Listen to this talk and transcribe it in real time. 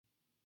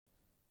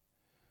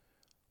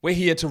We're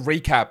here to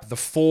recap the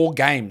 4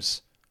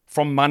 games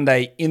from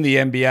Monday in the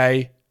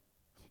NBA.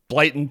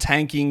 Blatant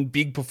tanking,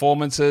 big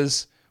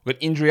performances. We've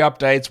got injury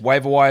updates,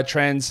 waiver wire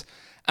trends,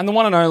 and the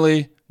one and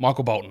only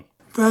Michael Bolton.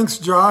 Thanks,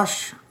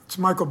 Josh. It's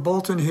Michael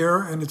Bolton here,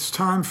 and it's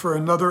time for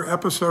another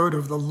episode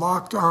of the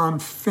Locked On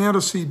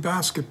Fantasy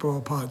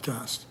Basketball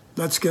Podcast.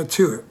 Let's get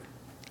to it.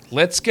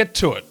 Let's get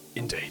to it,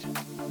 indeed.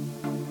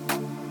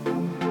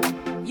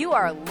 You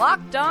are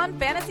Locked On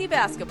Fantasy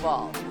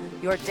Basketball,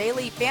 your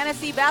daily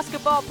fantasy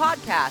basketball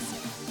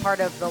podcast, part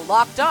of the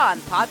Locked On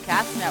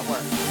Podcast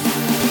Network.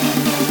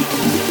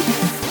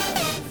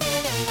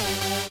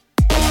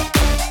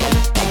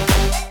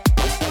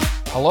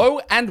 Hello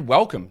and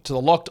welcome to the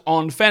Locked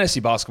On Fantasy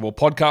Basketball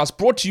Podcast,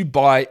 brought to you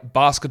by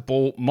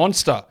Basketball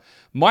Monster.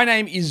 My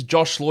name is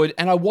Josh Lloyd,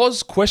 and I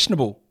was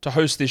questionable to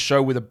host this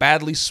show with a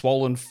badly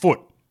swollen foot.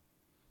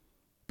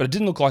 But it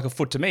didn't look like a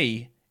foot to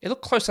me. It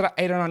looked closer to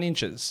 8 or 9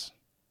 inches.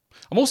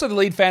 I'm also the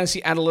lead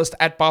fantasy analyst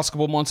at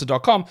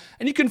basketballmonster.com,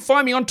 and you can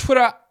find me on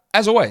Twitter,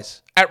 as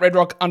always, at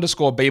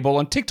redrock_bball,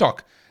 on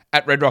TikTok,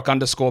 at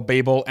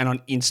redrock_bball, and on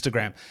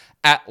Instagram,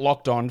 at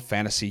Locked On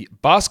Fantasy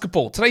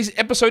Basketball. Today's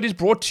episode is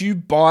brought to you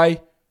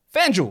by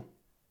FanDuel.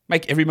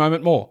 Make every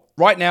moment more.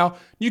 Right now,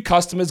 new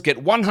customers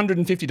get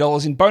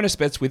 $150 in bonus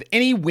bets with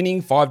any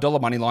winning $5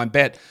 moneyline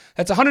bet.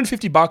 That's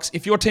 $150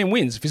 if your team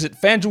wins. Visit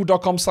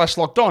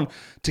FanDuel.com/LockedOn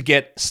to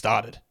get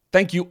started.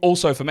 Thank you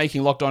also for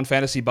making Locked On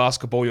Fantasy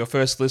Basketball your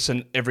first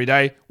listen every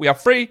day. We are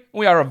free and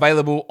we are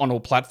available on all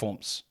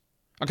platforms.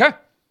 Okay,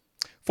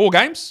 4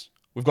 games.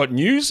 We've got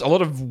news, a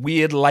lot of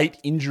weird late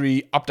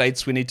injury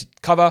updates we need to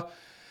cover.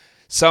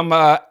 Some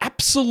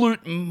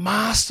absolute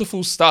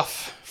masterful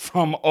stuff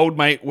from old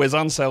mate Wes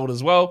Unseld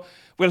as well.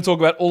 We're going to talk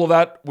about all of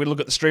that. We're going to look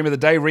at the stream of the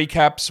day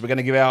recaps. We're going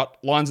to give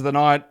out lines of the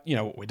night. You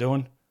know what we're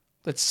doing.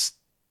 Let's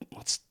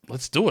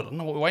do it. I don't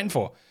know what we're waiting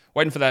for.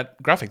 Waiting for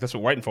that graphic. That's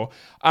what we're waiting for.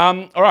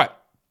 All right.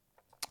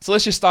 So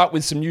let's just start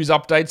with some news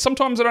updates.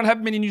 Sometimes I don't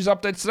have many news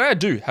updates today. I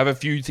do have a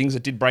few things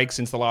that did break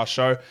since the last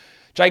show.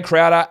 Jay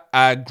Crowder,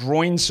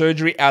 groin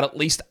surgery, out at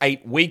least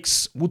 8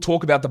 weeks. We'll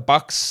talk about the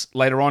Bucks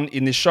later on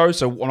in this show,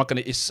 so I'm not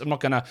going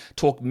to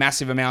talk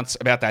massive amounts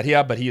about that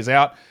here, but he is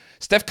out.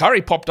 Steph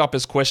Curry popped up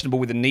as questionable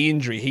with a knee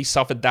injury. He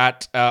suffered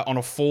that on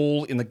a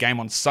fall in the game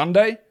on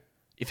Sunday.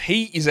 If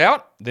he is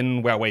out,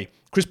 then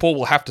Chris Paul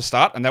will have to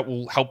start, and that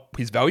will help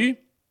his value.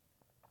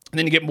 And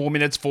then you get more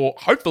minutes for,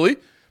 hopefully,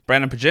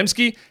 Brandon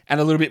Pajemski, and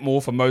a little bit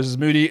more for Moses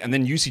Moody, and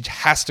then usage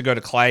has to go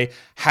to Clay,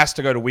 has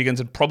to go to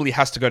Wiggins, and probably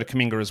has to go to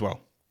Kuminga as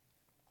well.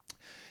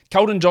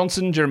 Keldon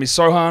Johnson, Jeremy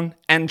Sohan,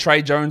 and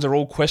Trey Jones are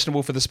all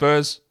questionable for the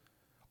Spurs.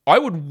 I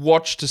would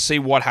watch to see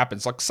what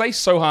happens. Like, say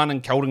Sohan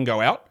and Keldon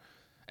go out,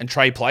 and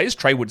Trey plays,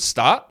 Trey would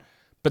start,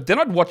 but then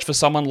I'd watch for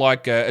someone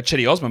like a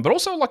Chetty Osman, but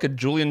also like a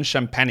Julian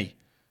Champagny,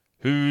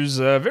 who's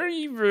a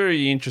very,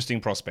 very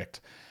interesting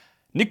prospect.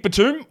 Nick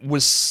Batum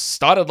was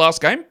started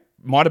last game.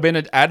 Might have been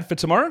an ad for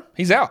tomorrow.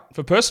 He's out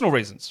for personal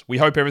reasons. We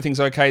hope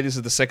everything's okay. This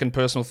is the second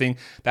personal thing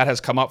that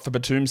has come up for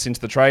Batum since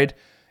the trade.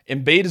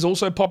 Embiid has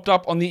also popped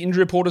up on the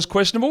injury report as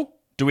questionable.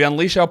 Do we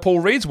unleash our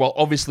Paul Reeds? Well,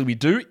 obviously we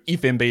do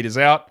if Embiid is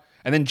out.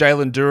 And then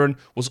Jalen Duren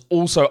was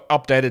also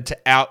updated to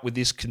out with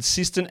this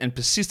consistent and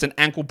persistent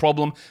ankle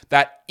problem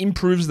that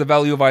improves the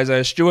value of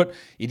Isaiah Stewart.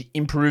 It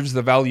improves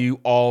the value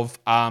of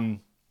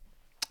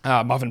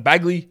Marvin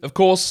Bagley, of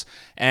course,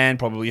 and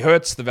probably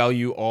hurts the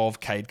value of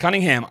Cade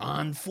Cunningham,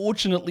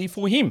 unfortunately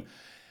for him.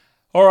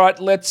 All right,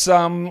 let's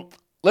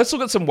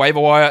look at some waiver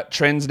wire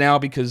trends now,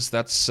 because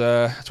that's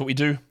what we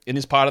do in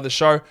this part of the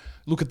show.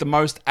 Look at the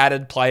most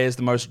added players,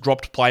 the most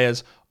dropped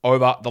players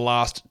over the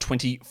last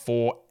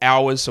 24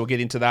 hours. So we'll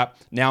get into that.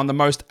 Now, in the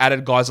most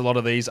added guys, a lot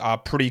of these are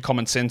pretty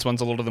common sense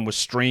ones. A lot of them were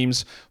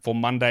streams for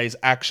Monday's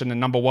action.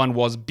 And number 1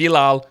 was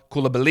Bilal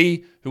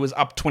Coulibaly, who was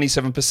up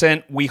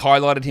 27%. We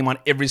highlighted him on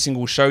every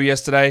single show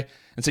yesterday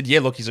and said, yeah,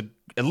 look, he's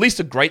at least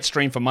a great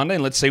stream for Monday,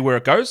 and let's see where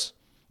it goes.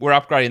 We're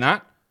upgrading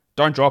that.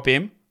 Don't drop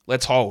him.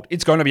 Let's hold.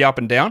 It's going to be up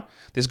and down.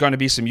 There's going to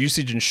be some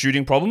usage and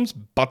shooting problems,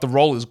 but the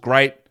role is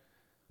great.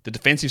 The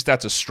defensive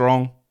stats are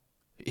strong.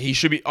 He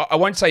should be, I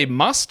won't say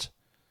must,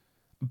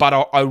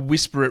 but I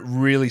whisper it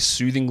really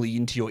soothingly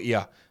into your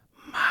ear.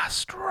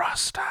 Must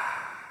roster.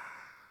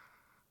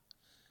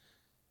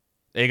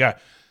 There you go.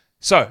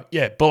 So,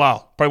 yeah,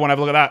 Bilal. Probably want to have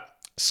a look at that.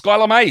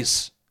 Skylar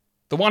Mays,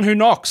 the one who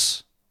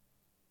knocks.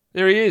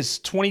 There he is,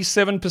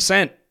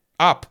 27%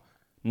 up.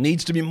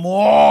 Needs to be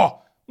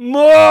more.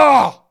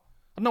 I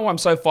don't know why I'm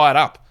so fired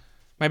up.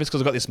 Maybe it's because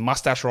I've got this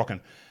mustache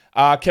rocking.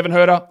 Kevin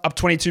Huerter, up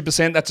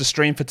 22%. That's a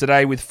stream for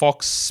today with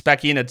Fox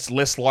back in. It's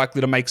less likely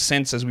to make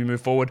sense as we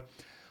move forward.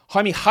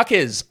 Jaime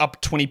Jaquez,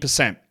 up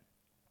 20%.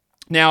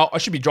 Now, I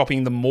should be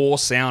dropping the more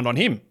sound on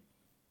him,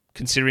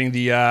 considering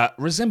the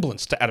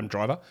resemblance to Adam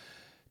Driver.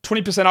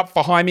 20% up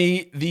for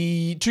Jaime.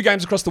 The 2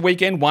 games across the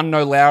weekend, 1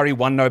 no Lowry,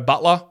 1 no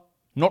Butler.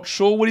 Not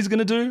sure what he's going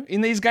to do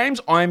in these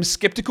games. I'm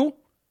skeptical,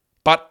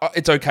 but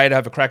it's okay to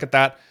have a crack at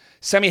that.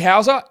 Sammy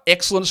Hauser,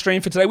 excellent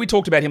stream for today. We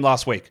talked about him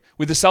last week.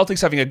 With the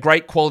Celtics having a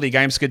great quality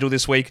game schedule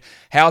this week,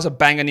 Hauser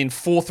banging in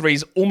 4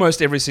 threes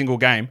almost every single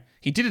game.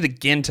 He did it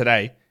again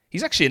today.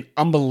 He's actually an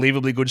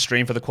unbelievably good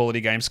stream for the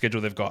quality game schedule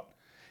they've got.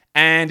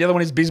 And the other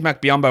one is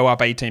Bismack Biyombo up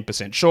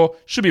 18%. Sure,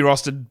 should be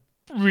rostered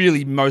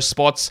really most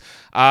spots.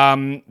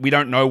 We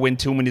don't know when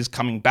Tillman is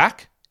coming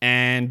back,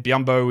 and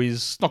Biyombo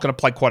is not going to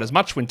play quite as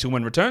much when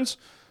Tillman returns,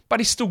 but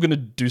he's still going to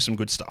do some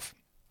good stuff.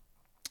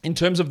 In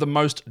terms of the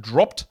most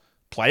dropped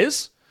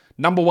players,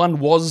 number one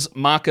was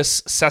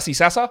Marcus Sassy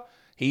Sassa.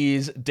 He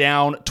is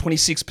down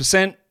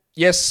 26%.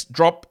 Yes,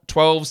 drop,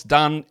 12s,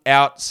 done,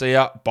 out, see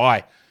ya,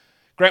 bye.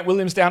 Grant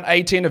Williams down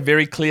 18, a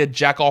very clear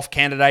jack-off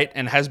candidate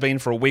and has been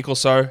for a week or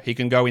so. He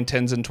can go in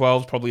 10s and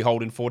 12s, probably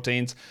hold in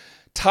 14s.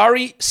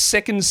 Tari,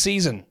 second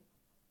season.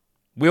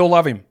 We all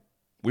love him.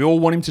 We all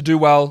want him to do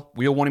well.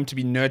 We all want him to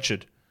be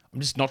nurtured. I'm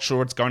just not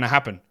sure it's going to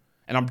happen.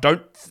 And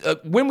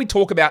when we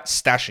talk about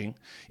stashing,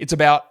 it's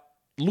about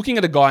looking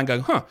at a guy and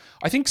going,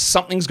 I think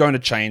something's going to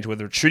change,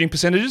 whether it's shooting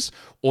percentages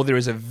or there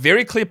is a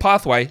very clear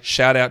pathway,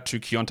 shout out to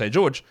Keontae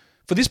George,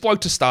 for this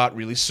bloke to start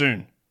really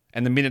soon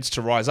and the minutes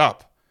to rise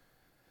up.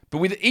 But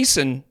with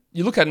Eason,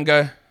 you look at it and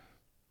go,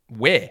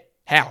 where?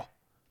 How?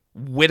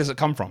 Where does it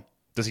come from?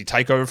 Does he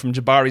take over from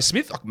Jabari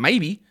Smith? Like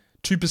maybe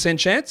 2%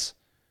 chance.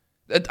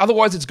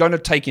 Otherwise, it's going to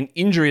take an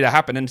injury to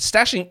happen. And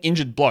stashing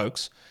injured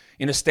blokes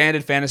in a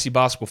standard fantasy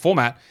basketball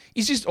format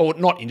is just, or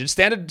not injured,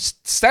 standard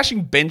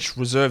stashing bench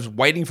reserves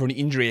waiting for an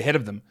injury ahead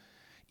of them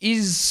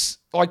is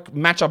like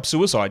matchup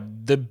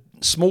suicide. The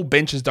small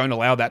benches don't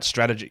allow that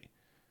strategy.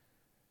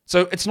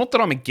 So it's not that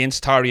I'm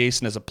against Tari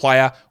Eason as a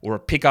player or a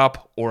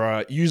pickup or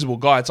a usable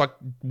guy. It's like,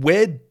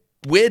 where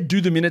do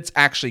the minutes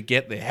actually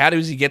get there? How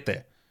does he get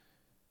there?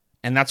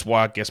 And that's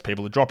why I guess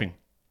people are dropping.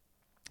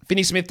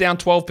 Finney Smith down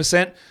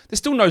 12%. There's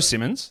still no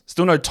Simmons,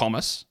 still no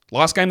Thomas.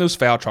 Last game there was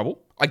foul trouble.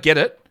 I get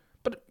it,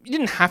 but you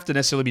didn't have to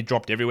necessarily be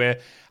dropped everywhere.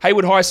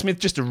 Haywood Highsmith,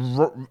 just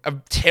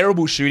a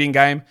terrible shooting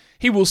game.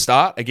 He will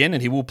start again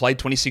and he will play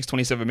 26,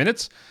 27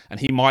 minutes and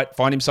he might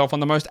find himself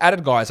on the most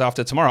added guys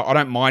after tomorrow. I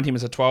don't mind him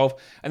as a 12.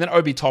 And then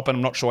Obi Toppin,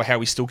 I'm not sure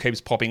how he still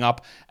keeps popping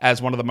up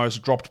as one of the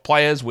most dropped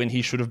players when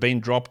he should have been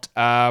dropped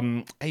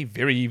a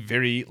very,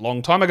 very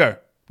long time ago.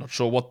 Not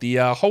sure what the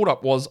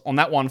hold-up was on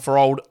that one for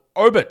old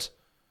Obit.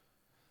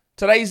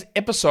 Today's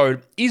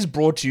episode is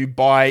brought to you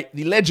by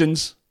the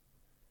legends,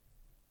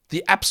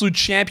 the absolute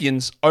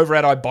champions over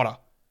at Ibotta.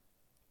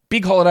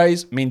 Big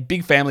holidays mean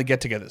big family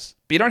get-togethers,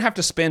 but you don't have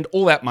to spend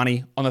all that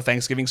money on the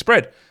Thanksgiving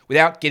spread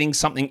without getting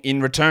something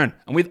in return.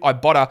 And with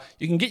Ibotta,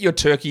 you can get your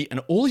turkey and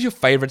all of your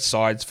favorite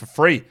sides for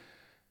free.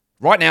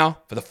 Right now,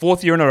 for the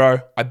fourth year in a row,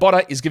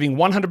 Ibotta is giving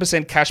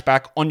 100% cash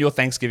back on your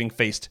Thanksgiving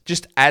feast.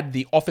 Just add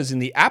the offers in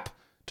the app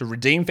to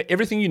redeem for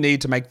everything you need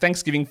to make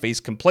Thanksgiving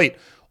feast complete.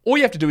 All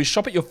you have to do is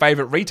shop at your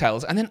favorite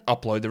retailers and then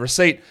upload the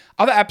receipt.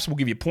 Other apps will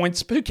give you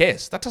points, but who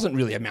cares? That doesn't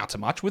really amount to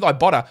much. With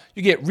Ibotta,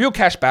 you get real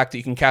cash back that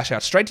you can cash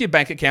out straight to your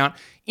bank account,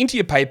 into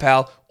your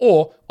PayPal,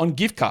 or on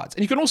gift cards.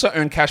 And you can also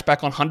earn cash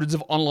back on hundreds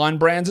of online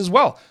brands as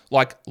well,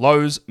 like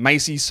Lowe's,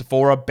 Macy's,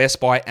 Sephora,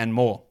 Best Buy, and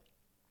more.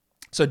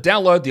 So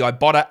download the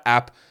Ibotta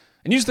app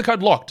and use the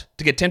code LOCKED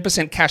to get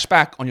 10% cash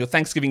back on your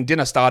Thanksgiving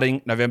dinner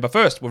starting November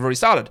 1st. We've already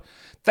started.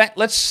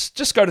 Let's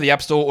just go to the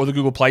App Store or the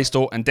Google Play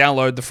Store and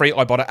download the free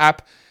Ibotta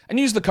app and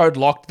use the code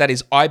LOCKED, that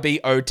is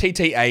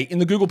IBOTTA, in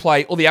the Google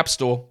Play or the App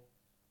Store,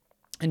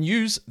 and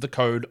use the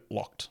code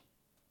LOCKED.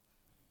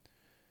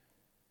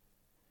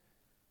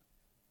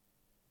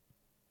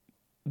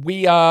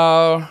 We're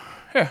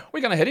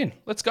going to head in.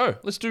 Let's go.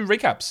 Let's do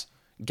recaps.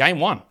 Game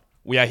 1.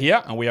 We are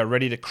here and we are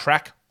ready to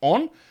crack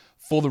on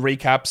for the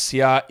recaps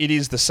here. It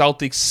is the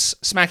Celtics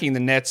smacking the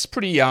Nets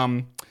pretty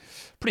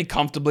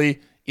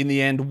comfortably in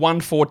the end,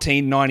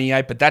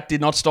 114-98, but that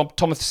did not stop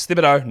Thomas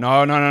Thibodeau.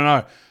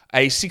 No.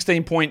 A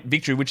 16-point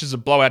victory, which is a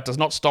blowout, does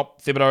not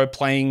stop Thibodeau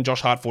playing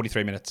Josh Hart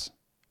 43 minutes.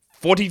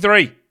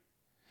 43.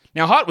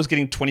 Now, Hart was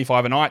getting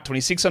 25 a night,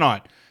 26 a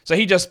night. So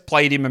he just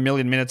played him a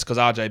million minutes because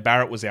RJ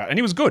Barrett was out. And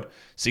he was good.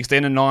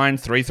 16 and 9,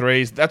 3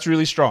 threes. That's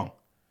really strong.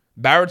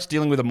 Barrett's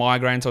dealing with a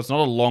migraine, so it's not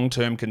a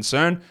long-term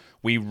concern.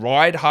 We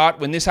ride Hart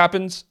when this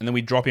happens, and then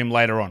we drop him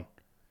later on.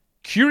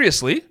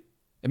 Curiously,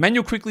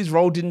 Emmanuel Quickley's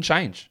role didn't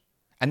change.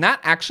 And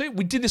that actually,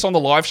 we did this on the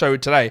live show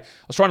today. I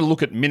was trying to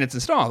look at minutes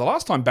and said, the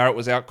last time Barrett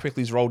was out,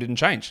 Quickley's role didn't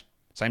change.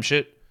 Same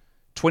shit.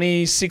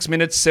 26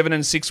 minutes, 7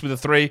 and 6 with a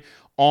 3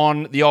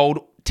 on the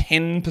old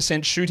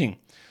 10% shooting.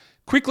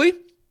 Quickly,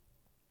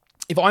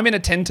 if I'm in a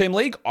 10-team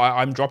league,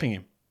 I'm dropping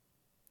him.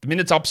 The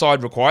minutes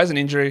upside requires an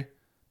injury.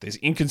 There's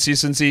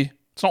inconsistency.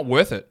 It's not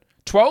worth it.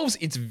 12s,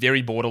 it's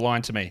very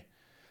borderline to me.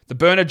 The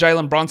burner,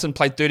 Jalen Brunson,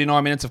 played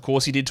 39 minutes. Of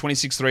course, he did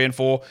 26, 3 and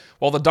 4,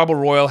 while the double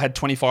royal had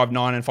 25,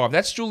 9 and 5.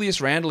 That's Julius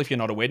Randle, if you're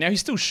not aware. Now,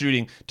 he's still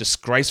shooting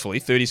disgracefully,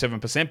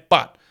 37%,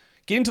 but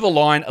getting to the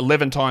line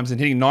 11 times and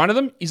hitting 9 of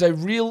them is a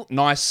real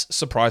nice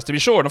surprise to be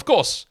sure. And of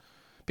course,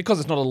 because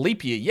it's not a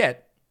leap year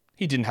yet,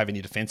 he didn't have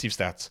any defensive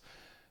stats.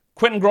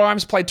 Quentin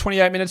Grimes played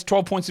 28 minutes,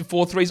 12 points and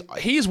 4 threes.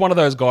 He is one of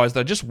those guys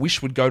that I just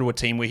wish would go to a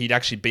team where he'd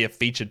actually be a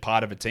featured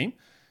part of a team,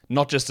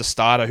 not just a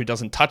starter who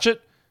doesn't touch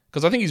it,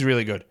 because I think he's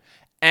really good.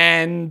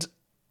 And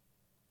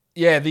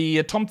yeah,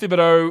 the Tom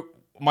Thibodeau,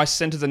 my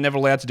centers are never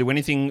allowed to do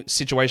anything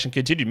situation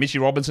continued.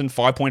 Mitchie Robinson,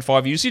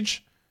 5.5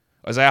 usage.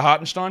 Isaiah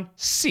Hartenstein,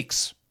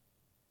 6.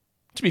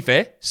 To be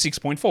fair,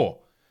 6.4.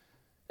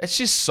 It's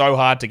just so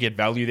hard to get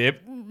value there.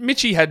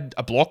 Mitchie had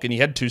a block and he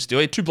had 2 steals.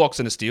 He had 2 blocks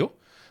and a steal.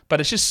 But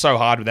it's just so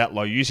hard with that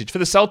low usage. For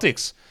the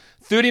Celtics,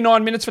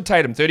 39 minutes for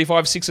Tatum,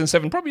 35, 6 and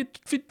 7. Probably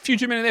a few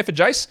too many there for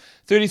Jace.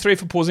 33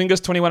 for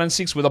Porzingis, 21 and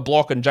 6 with a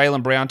block. And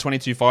Jaylen Brown,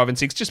 22, 5 and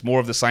 6. Just more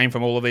of the same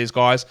from all of these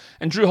guys.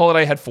 And Drew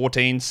Holiday had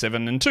 14,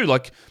 7 and 2.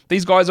 Like,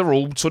 these guys are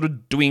all sort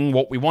of doing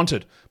what we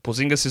wanted.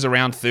 Porzingis is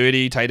around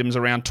 30. Tatum's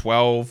around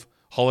 12.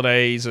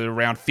 Holiday's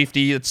around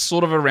 50. It's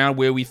sort of around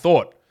where we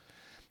thought.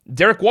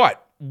 Derek White.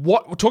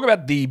 Talk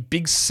about the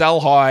big sell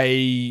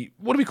high.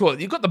 What do we call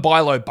it? You've got the buy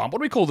low bump. What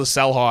do we call the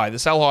sell high? The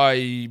sell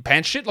high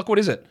pants shit? Like, what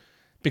is it?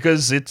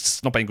 Because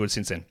it's not been good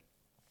since then.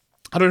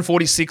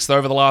 146th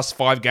over the last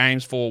 5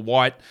 games for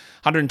White.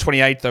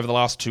 128th over the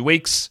last 2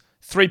 weeks.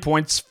 3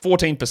 points,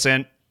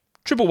 14%.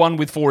 Triple one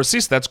with 4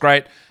 assists. That's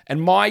great.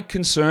 And my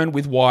concern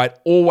with White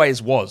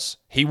always was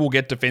he will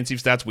get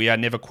defensive stats. We are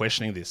never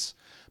questioning this.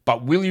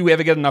 But will you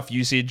ever get enough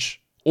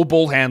usage or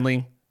ball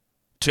handling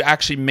to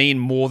actually mean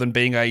more than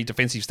being a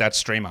defensive stats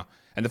streamer?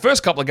 And the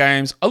first couple of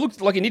games, I looked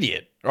like an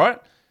idiot, right?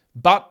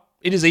 But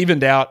it is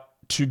evened out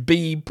to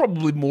be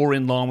probably more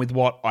in line with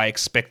what I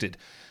expected.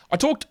 I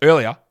talked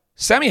earlier,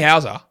 Sammy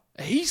Hauser,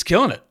 he's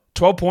killing it.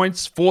 12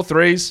 points, 4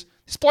 threes.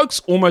 This bloke's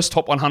almost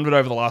top 100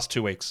 over the last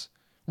 2 weeks.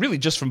 Really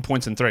just from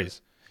points and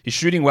threes. He's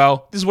shooting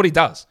well. This is what he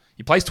does.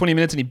 He plays 20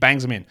 minutes and he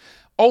bangs them in.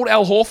 Old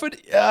Al Horford,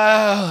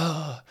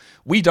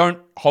 we don't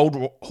hold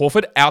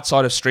Horford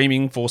outside of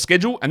streaming for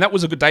schedule, and that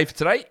was a good day for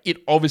today. It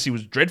obviously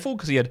was dreadful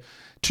because he had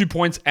 2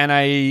 points and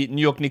a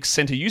New York Knicks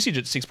center usage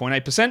at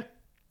 6.8%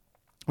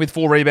 with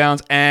 4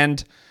 rebounds.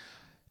 And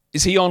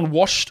is he on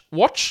washed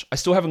watch? I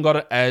still haven't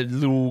got a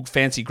little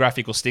fancy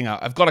graphical stinger.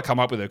 I've got to come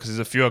up with it because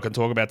there's a few I can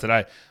talk about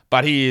today.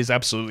 But he is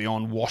absolutely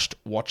on washed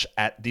watch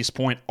at this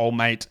point, old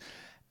mate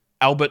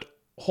Albert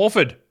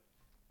Horford.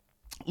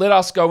 Let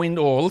us go in,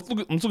 or let's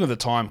look at the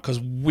time because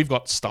we've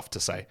got stuff to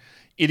say.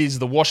 It is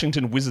the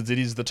Washington Wizards. It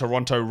is the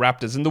Toronto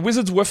Raptors. And the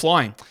Wizards were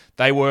flying.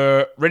 They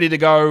were ready to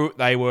go.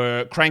 They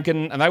were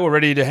cranking. And they were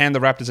ready to hand the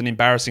Raptors an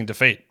embarrassing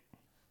defeat.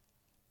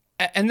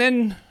 And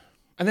then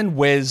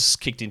Wes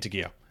kicked into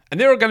gear. And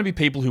there are going to be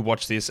people who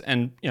watch this,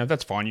 and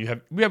that's fine.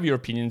 We have your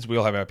opinions. We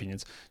all have our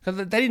opinions.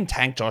 They didn't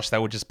tank, Josh. They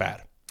were just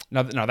bad.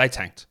 No, they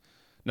tanked.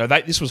 No,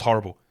 this was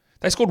horrible.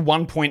 They scored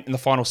 1 point in the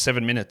final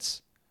 7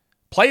 minutes.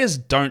 Players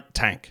don't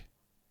tank.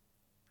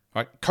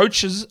 Right?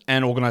 Coaches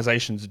and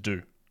organizations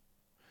do.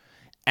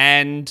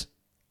 And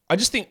I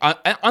just think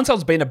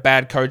Ansel's been a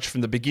bad coach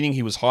from the beginning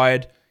he was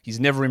hired. He's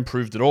never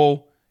improved at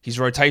all. His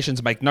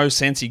rotations make no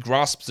sense. He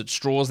grasps at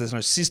straws. There's no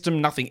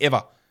system. Nothing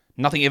ever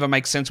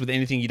makes sense with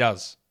anything he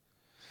does.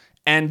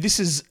 And this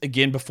is,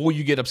 again, before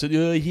you get upset,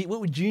 what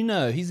would you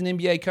know? He's an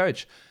NBA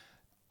coach.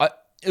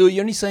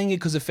 You're only saying it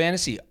because of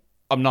fantasy.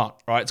 I'm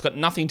not, right? It's got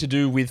nothing to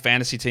do with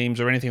fantasy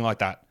teams or anything like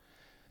that.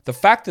 The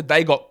fact that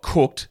they got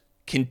cooked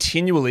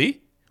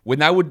continually when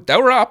they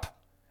were up,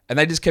 and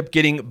they just kept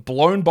getting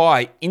blown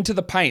by into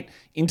the paint.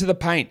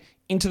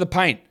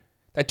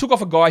 They took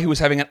off a guy who was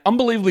having an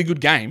unbelievably good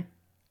game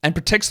and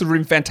protects the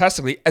rim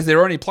fantastically as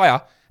their only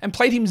player and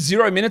played him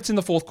 0 minutes in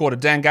the fourth quarter,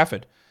 Dan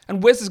Gafford.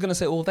 And Wes is going to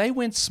say, well, they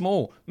went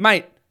small.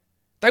 Mate,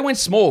 they went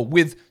small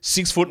with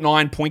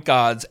 6'9" point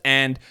guards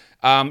and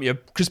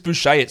Chris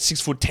Boucher at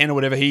 6'10" or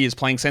whatever he is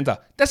playing center.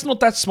 That's not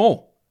that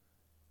small.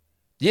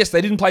 Yes,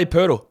 they didn't play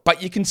Pirtle,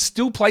 but you can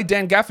still play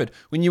Dan Gafford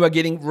when you are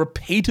getting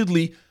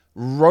repeatedly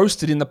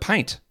roasted in the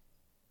paint.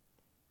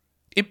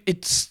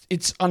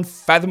 It's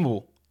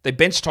unfathomable. They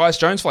benched Tyus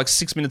Jones for like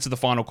 6 minutes of the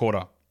final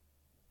quarter.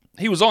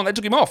 He was on. They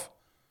took him off.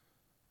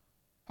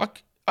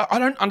 I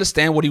don't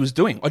understand what he was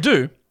doing. I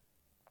do,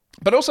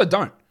 but also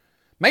don't.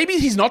 Maybe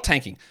he's not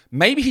tanking.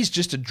 Maybe he's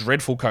just a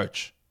dreadful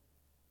coach.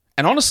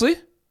 And honestly,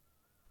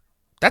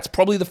 that's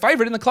probably the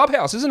favorite in the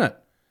clubhouse, isn't it?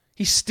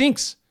 He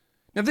stinks.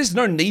 Now, there's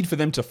no need for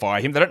them to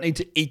fire him. They don't need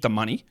to eat the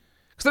money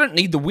because they don't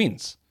need the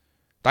wins.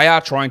 They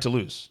are trying to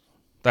lose.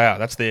 They are.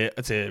 That's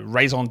their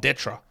raison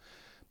d'etre.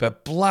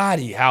 But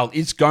bloody hell,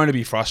 it's going to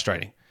be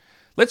frustrating.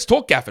 Let's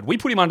talk Gafford. We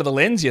put him under the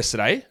lens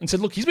yesterday and said,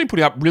 look, he's been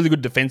putting up really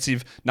good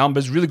defensive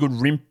numbers, really good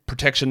rim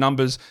protection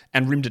numbers,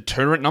 and rim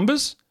deterrent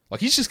numbers.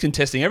 Like, he's just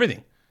contesting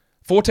everything.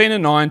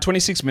 14-9,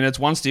 26 minutes,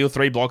 1 steal,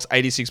 3 blocks,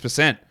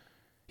 86%.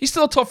 He's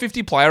still a top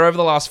 50 player over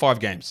the last 5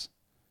 games.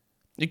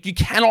 You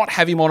cannot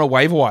have him on a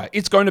waiver wire.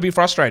 It's going to be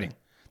frustrating.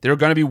 There are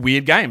going to be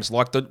weird games,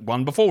 like the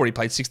one before where he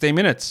played 16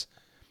 minutes.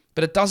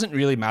 But it doesn't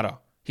really matter.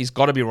 He's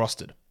got to be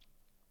rostered.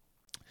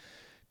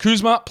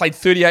 Kuzma played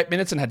 38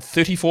 minutes and had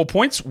 34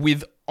 points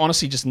with,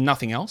 honestly, just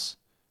nothing else.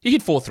 He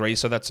hit 4 threes,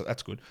 so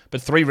that's good.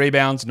 But 3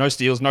 rebounds, no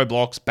steals, no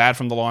blocks, bad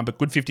from the line, but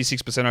good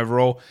 56%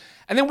 overall.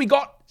 And then we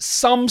got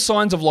some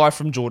signs of life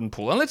from Jordan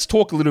Poole. And let's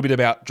talk a little bit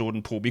about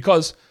Jordan Poole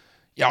because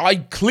I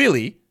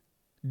clearly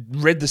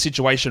read the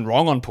situation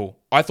wrong on Poole.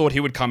 I thought he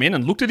would come in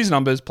and looked at his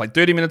numbers, played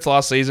 30 minutes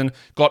last season,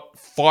 got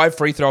 5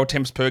 free throw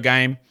attempts per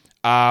game,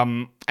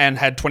 and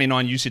had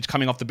 29 usage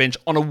coming off the bench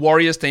on a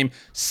Warriors team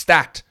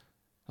stacked.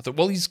 I thought,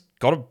 well, he's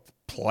got to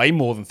play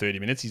more than 30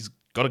 minutes. He's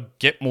got to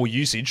get more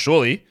usage,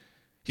 surely.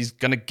 He's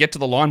going to get to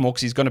the line more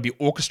because he's going to be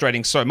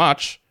orchestrating so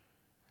much.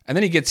 And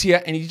then he gets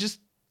here and he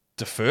just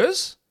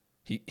defers.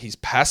 He's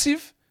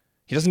passive.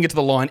 He doesn't get to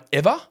the line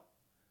ever.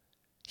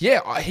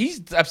 Yeah,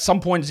 he's at some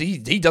point, he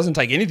doesn't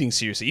take anything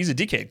seriously. He's a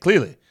dickhead,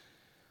 clearly.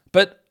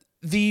 But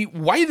the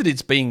way that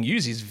it's being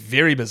used is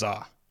very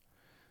bizarre.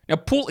 Now,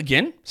 Poole,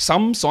 again,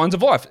 some signs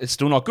of life. It's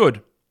still not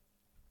good.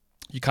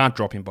 You can't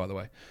drop him, by the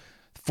way.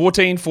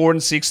 14, 4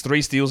 and 6,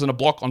 3 steals and a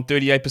block on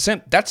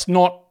 38%. That's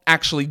not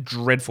actually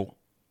dreadful.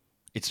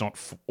 It's not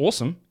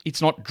awesome.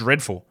 It's not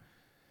dreadful.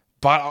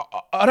 But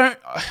I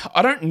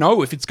don't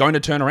know if it's going to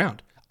turn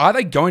around. Are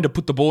they going to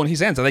put the ball in his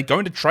hands? Are they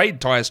going to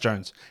trade Tyus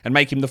Jones and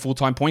make him the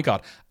full-time point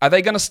guard? Are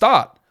they going to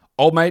start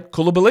old mate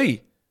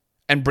Coulibaly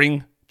and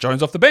bring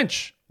Jones off the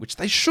bench? Which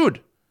they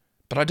should,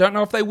 but I don't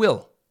know if they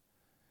will.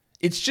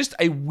 It's just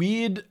a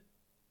weird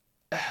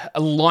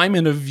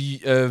alignment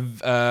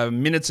of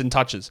minutes and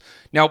touches.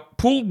 Now,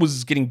 Poole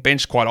was getting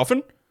benched quite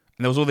often, and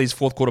there was all these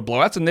fourth quarter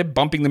blowouts, and they're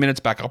bumping the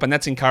minutes back up, and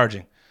that's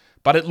encouraging.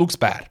 But it looks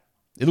bad.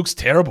 It looks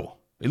terrible.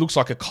 It looks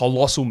like a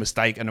colossal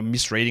mistake and a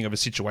misreading of a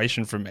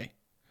situation from me.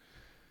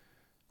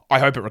 I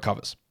hope it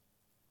recovers.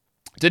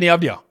 Denny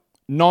Avdia,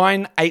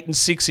 9, 8, and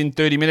 6 in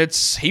 30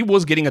 minutes. He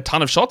was getting a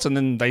ton of shots, and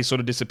then they sort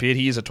of disappeared.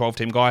 He is a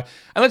 12-team guy.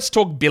 And let's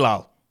talk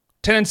Bilal.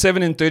 10 and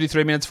 7 in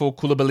 33 minutes for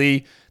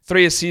Coulibaly.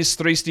 3 assists,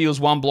 3 steals,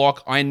 1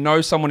 block. I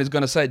know someone is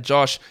going to say,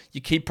 Josh,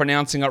 you keep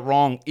pronouncing it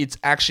wrong. It's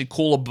actually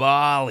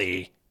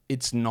Coulibaly.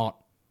 It's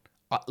not.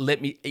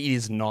 It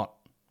is not.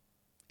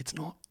 It's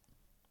not.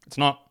 It's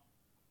not.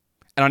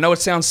 And I know it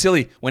sounds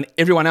silly when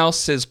everyone else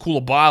says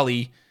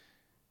Coulibaly.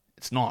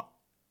 It's not.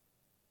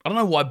 I don't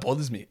know why it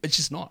bothers me. It's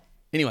just not.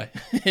 Anyway,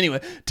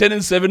 10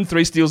 and 7,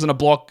 3 steals and a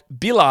block.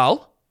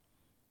 Bilal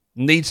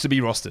needs to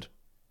be rostered.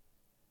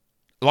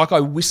 Like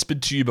I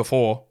whispered to you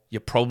before, you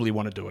probably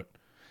want to do it.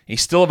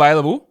 He's still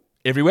available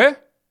everywhere.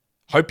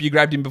 Hope you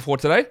grabbed him before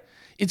today.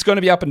 It's going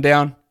to be up and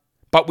down,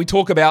 but we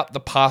talk about the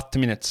path to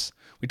minutes.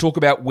 We talk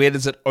about where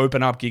does it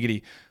open up,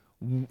 giggity.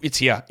 It's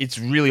here. It's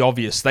really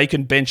obvious. They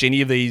can bench any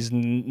of these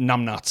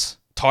numbnuts.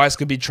 Tyus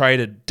could be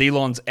traded.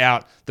 Delon's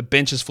out. The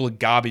bench is full of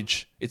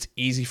garbage. It's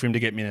easy for him to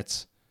get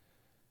minutes.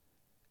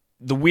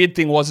 The weird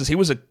thing was he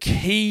was a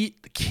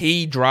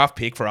key draft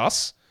pick for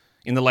us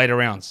in the later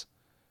rounds.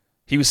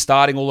 He was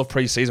starting all of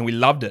preseason. We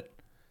loved it.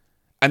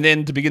 And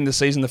then to begin the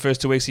season, the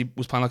first 2 weeks, he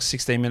was playing like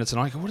 16 minutes. And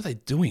I go, what are they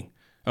doing?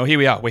 Oh, here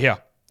we are. We're here.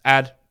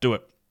 Add, do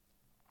it.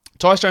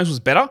 Tyus Jones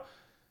was better,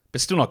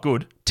 but still not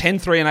good. 10,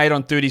 3, and 8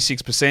 on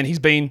 36%. He's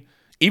been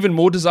even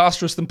more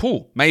disastrous than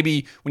Poole.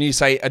 Maybe when you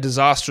say a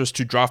disastrous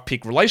to draft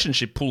pick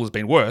relationship, Poole has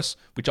been worse,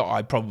 which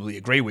I probably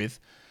agree with.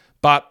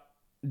 But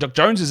Doc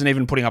Jones isn't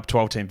even putting up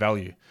 12-team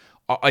value.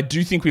 I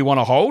do think we want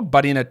to hold,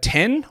 but in a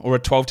 10 or a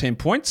 12-team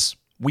points,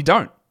 we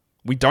don't.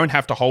 We don't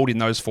have to hold in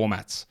those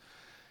formats.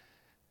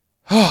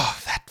 Oh,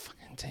 that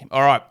fucking team.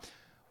 All right.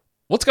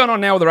 What's going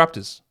on now with the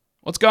Raptors?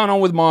 What's going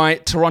on with my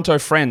Toronto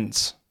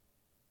friends?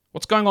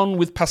 What's going on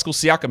with Pascal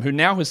Siakam, who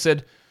now has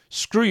said,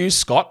 screw you,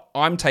 Scott,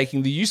 I'm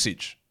taking the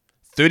usage.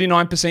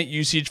 39%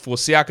 usage for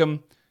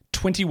Siakam,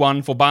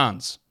 21 for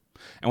Barnes.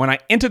 And when I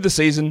entered the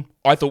season,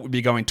 I thought we'd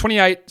be going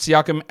 28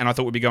 Siakam, and I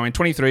thought we'd be going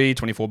 23,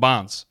 24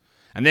 Barnes.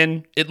 And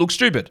then it looked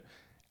stupid.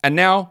 And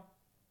now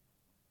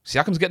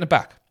Siakam's getting it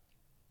back.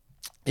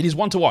 It is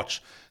one to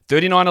watch.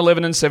 39,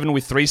 11, and 7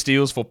 with 3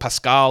 steals for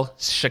Pascal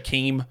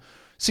Siakam.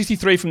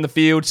 63 from the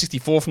field,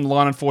 64 from the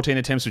line, and 14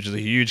 attempts, which is a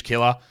huge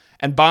killer.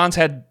 And Barnes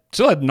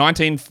still had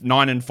 19,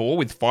 9, and 4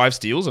 with 5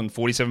 steals and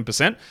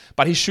 47%.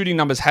 But his shooting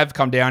numbers have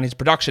come down. His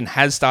production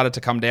has started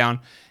to come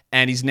down.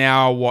 And he's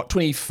now,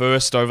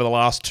 21st over the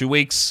last 2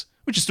 weeks,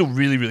 which is still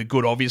really, really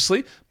good,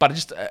 obviously. But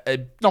just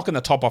knocking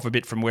the top off a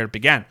bit from where it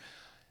began.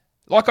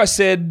 Like I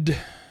said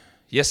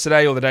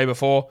yesterday or the day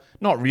before,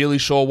 not really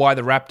sure why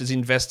the Raptors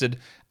invested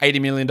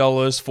 $80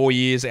 million, 4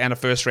 years, and a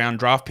first-round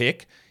draft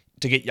pick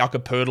to get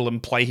Jakob Poeltl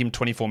and play him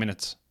 24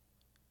 minutes.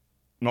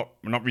 I'm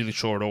not really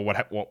sure at all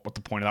what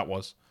the point of that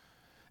was.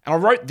 And I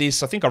wrote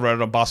this, I think I wrote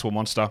it on Basketball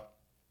Monster.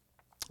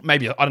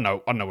 Maybe, I don't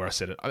know where I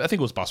said it. I think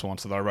it was Basketball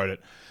Monster that I wrote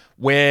it.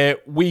 Where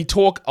we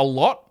talk a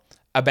lot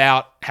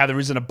about how there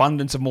is an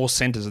abundance of more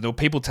centers. And there were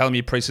people telling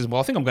me preseason, well,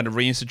 I think I'm going to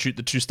reinstitute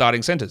the 2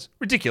 starting centers.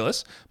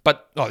 Ridiculous.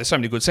 But, there's so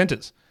many good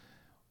centers.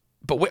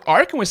 But I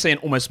reckon we're seeing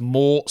almost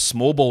more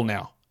small ball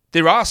now.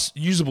 There are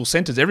usable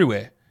centers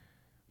everywhere.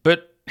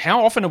 But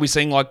how often are we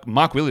seeing like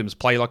Mark Williams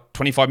play like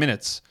 25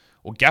 minutes?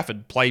 Or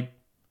Gafford play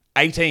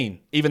 18,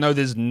 even though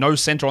there's no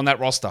center on that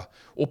roster?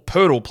 Or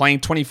Poeltl playing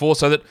 24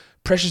 so that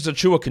Precious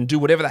Achiuwa can do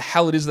whatever the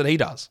hell it is that he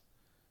does?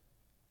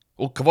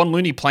 Or Kevon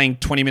Looney playing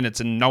 20 minutes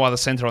and no other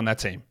center on that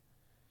team?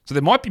 So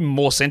there might be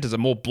more centers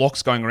and more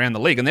blocks going around the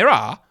league, and there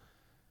are.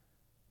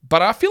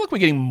 But I feel like we're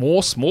getting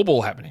more small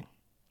ball happening.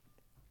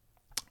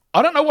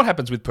 I don't know what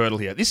happens with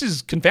Poeltl here. This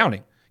is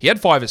confounding. He had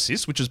 5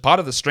 assists, which is part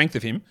of the strength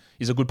of him.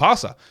 He's a good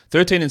passer.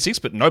 13 and 6,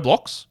 but no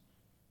blocks.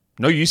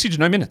 No usage,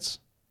 no minutes.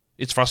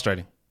 It's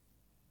frustrating.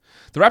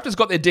 The Raptors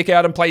got their dick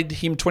out and played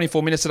him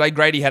 24 minutes today.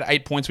 Grady had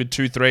 8 points with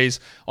 2 threes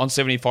on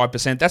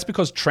 75%. That's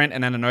because Trent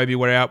and Anunoby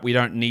were out. We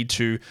don't need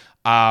to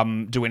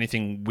do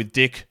anything with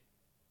Dick.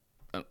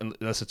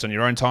 unless it's on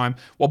your own time.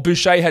 While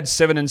Boucher had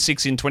 7 and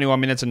 6 in 21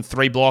 minutes and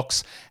 3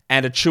 blocks,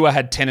 and Achua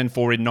had 10 and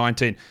 4 in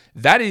 19.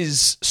 That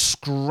is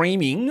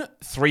screaming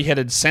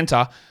three-headed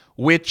center,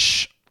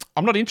 which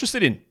I'm not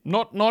interested in.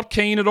 Not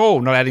keen at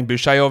all. Not adding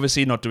Boucher,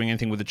 obviously, not doing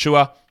anything with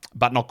Achua,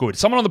 but not good.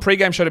 Someone on the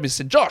pregame showed up and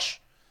said, Joshy,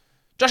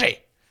 what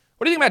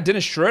do you think about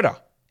Dennis Schroeder?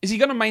 Is he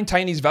going to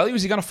maintain his value?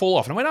 Is he going to fall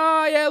off? And I went,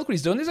 yeah, look what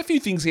he's doing. There's a few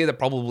things here that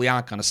probably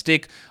aren't going to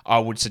stick. I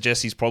would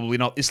suggest he's probably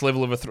not this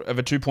level of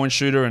a 2-point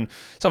shooter, and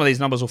some of these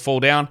numbers will fall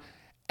down.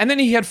 And then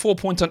he had 4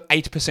 points on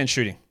 8%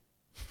 shooting.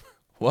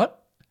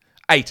 What?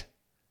 8.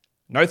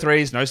 No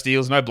threes, no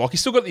steals, no block.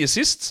 He's still got the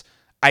assists.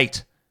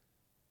 8.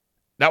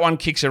 That one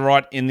kicks you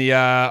right in the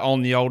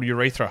on the old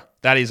urethra.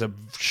 That is a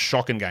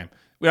shocking game.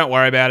 We don't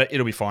worry about it.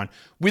 It'll be fine.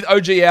 With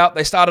OG out,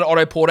 they started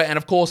Otto Porter, and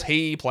of course,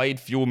 he played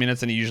fewer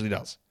minutes than he usually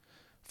does.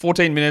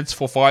 14 minutes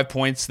for 5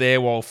 points there,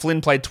 while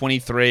Flynn played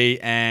 23,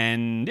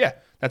 and yeah,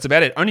 that's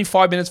about it. Only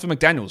 5 minutes for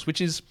McDaniels,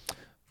 which is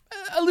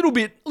a little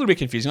bit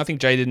confusing. I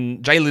think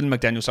Jalen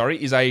McDaniels,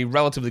 is a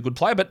relatively good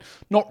player, but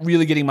not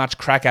really getting much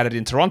crack at it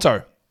in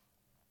Toronto.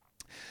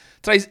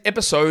 Today's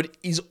episode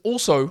is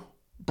also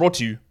brought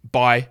to you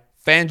by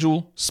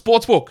FanDuel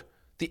Sportsbook.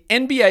 The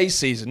NBA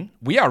season,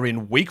 we are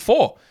in week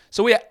 4,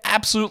 so we are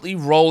absolutely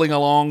rolling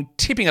along,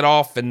 tipping it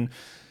off, and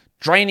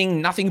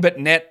draining nothing but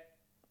net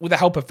with the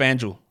help of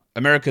FanDuel,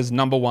 America's #1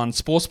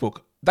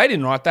 sportsbook. They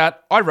didn't write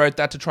that. I wrote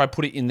that to try to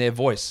put it in their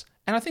voice.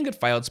 And I think it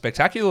failed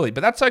spectacularly. But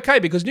that's okay,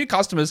 because new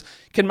customers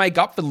can make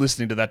up for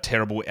listening to that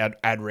terrible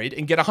ad read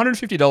and get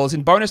 $150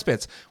 in bonus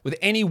bets with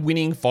any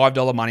winning $5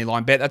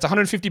 moneyline bet. That's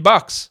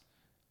 $150.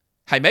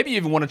 Hey, maybe you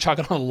even want to chuck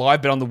it on a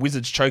live bet on the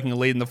Wizards choking a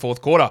lead in the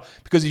fourth quarter,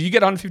 because if you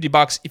get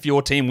 $150 if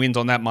your team wins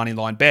on that money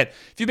line bet.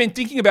 If you've been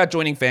thinking about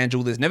joining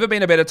FanDuel, there's never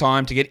been a better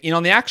time to get in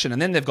on the action.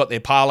 And then they've got their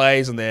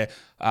parlays and their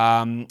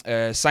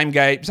same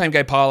game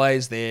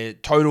parlays, their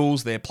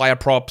totals, their player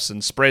props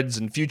and spreads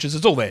and futures.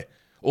 It's all there.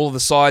 All of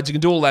the sides. You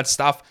can do all that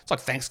stuff. It's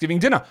like Thanksgiving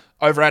dinner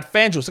over at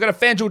FanDuel. So go to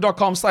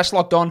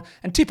FanDuel.com/lockedon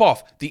and tip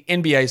off the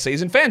NBA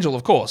season. FanDuel,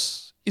 of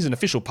course, is an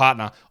official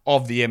partner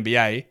of the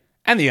NBA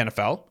and the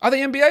NFL. Are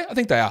they NBA? I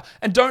think they are.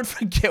 And don't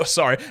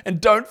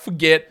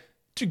forget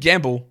to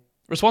gamble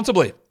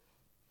responsibly.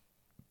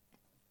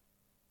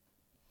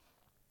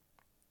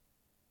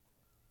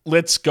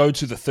 Let's go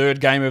to the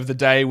third game of the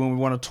day. When we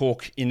want to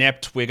talk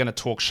inept, we're going to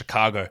talk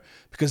Chicago,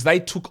 because they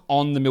took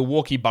on the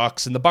Milwaukee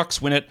Bucks, and the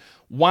Bucks win it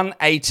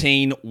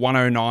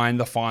 118-109,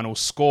 the final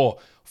score.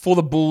 For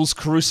the Bulls,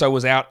 Caruso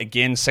was out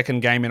again, second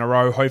game in a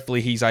row.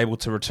 Hopefully he's able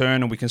to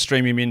return and we can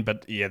stream him in,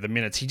 but yeah, the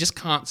minutes, he just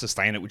can't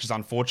sustain it, which is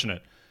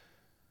unfortunate.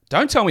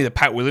 Don't tell me that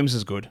Pat Williams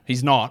is good.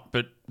 He's not,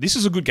 but this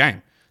is a good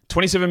game.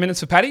 27 minutes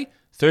for Patty,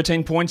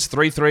 13 points,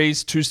 3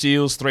 threes, 2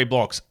 steals, 3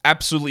 blocks.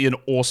 Absolutely an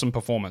awesome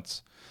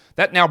performance.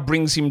 That now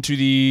brings him to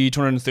the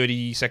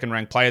 232nd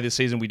ranked player this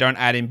season. We don't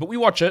add him, but we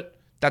watch it.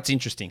 That's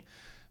interesting.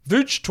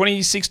 Vooch,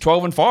 26,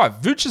 12, and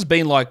 5. Vooch has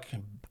been like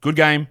good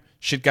game,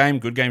 shit game,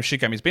 good game, shit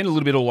game. He's been a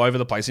little bit all over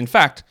the place. In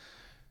fact,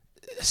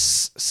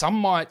 some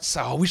might say,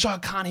 I wish I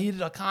can't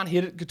hit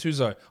it,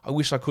 Gattuso. I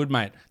wish I could,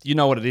 mate. You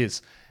know what it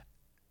is.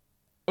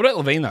 What about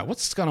Levine, though?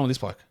 What's going on with this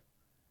bloke?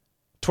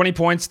 20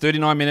 points,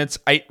 39 minutes,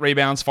 8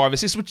 rebounds, 5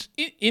 assists, which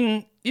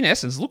in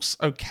essence looks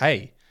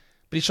okay.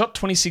 But he shot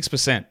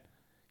 26%.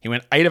 He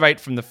went 8 of 8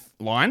 from the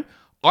line.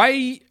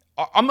 I'm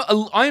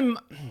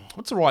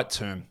what's the right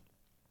term?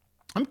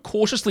 I'm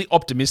cautiously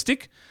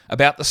optimistic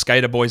about the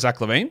skater boy, Zach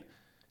LaVine,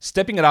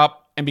 stepping it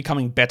up and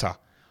becoming better.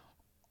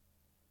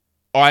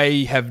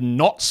 I have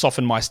not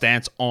softened my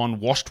stance on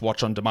washed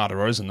watch on DeMar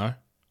DeRozan, though.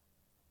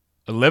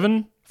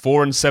 11,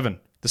 4, and 7.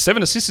 The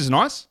 7 assists is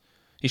nice.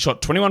 He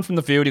shot 21 from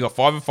the field. He got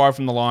 5 of 5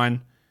 from the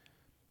line.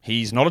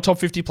 He's not a top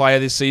 50 player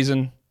this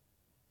season.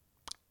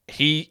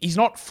 He's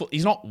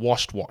not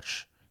washed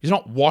watch. He's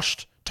not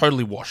washed,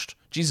 totally washed.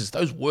 Jesus,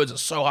 those words are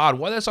so hard.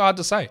 Why are they so hard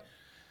to say?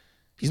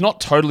 He's not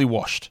totally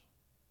washed.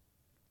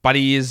 But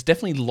he has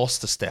definitely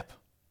lost a step.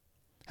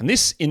 And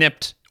this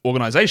inept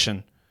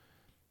organization,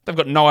 they've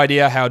got no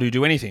idea how to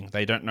do anything.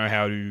 They don't know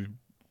how to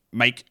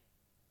make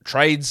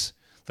trades.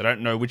 They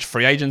don't know which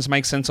free agents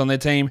make sense on their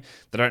team.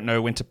 They don't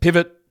know when to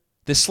pivot.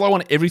 They're slow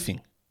on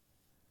everything.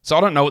 So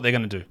I don't know what they're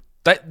going to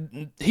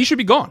do. He should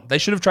be gone. They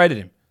should have traded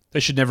him. They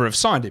should never have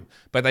signed him,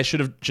 but they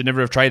should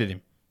never have traded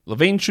him.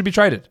 Levine should be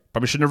traded.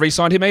 Probably shouldn't have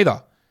re-signed him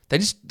either. They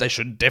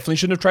definitely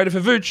shouldn't have traded for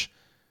Vooch.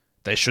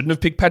 They shouldn't have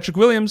picked Patrick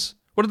Williams.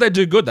 What did they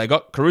do good? They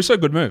got Caruso,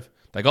 good move.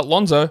 They got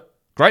Lonzo,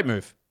 great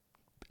move.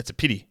 It's a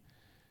pity.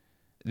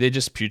 They're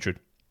just putrid.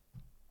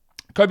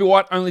 Kobe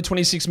White, only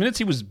 26 minutes.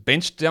 He was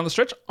benched down the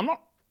stretch. I'm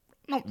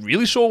not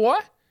really sure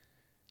why.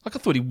 I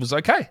thought he was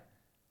okay.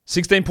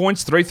 16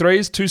 points, 3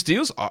 threes, 2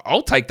 steals.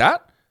 I'll take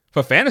that.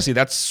 For fantasy,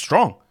 that's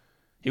strong.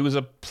 He was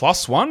a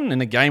 +1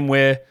 in a game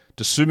where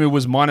Dosunmu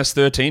was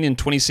 -13 in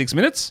 26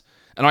 minutes.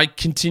 And I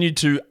continue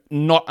to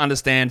not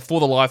understand for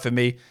the life of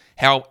me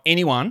how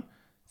anyone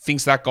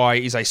thinks that guy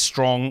is a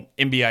strong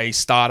NBA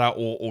starter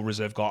or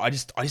reserve guy. I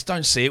just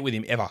don't see it with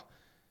him ever.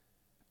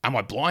 Am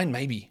I blind?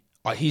 Maybe.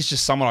 He's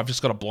just someone I've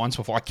just got a blind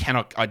spot for.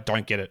 I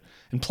don't get it.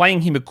 And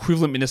playing him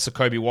equivalent minutes to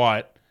Kobe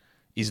White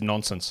is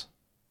nonsense.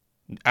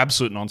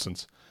 Absolute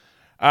nonsense.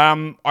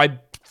 I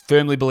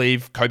firmly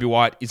believe Kobe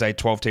White is a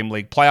 12-team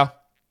league player,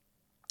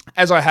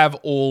 as I have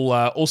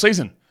all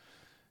season.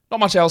 Not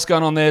much else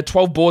going on there.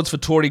 12 boards for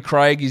Torrey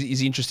Craig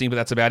is interesting, but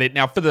that's about it.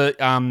 Now, for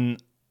the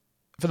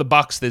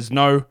Bucks, there's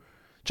no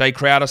Jay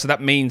Crowder, so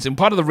that means, and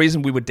part of the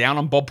reason we were down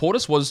on Bob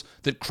Portis was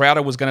that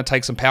Crowder was going to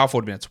take some power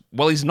forward minutes.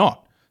 Well, he's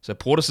not. So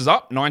Portis is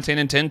up, 19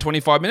 and 10,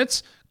 25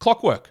 minutes.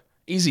 Clockwork.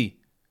 Easy.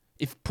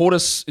 If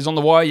Portis is on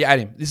the wire, you add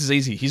him. This is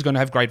easy. He's going to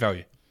have great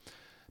value.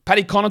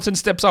 Paddy Connaughton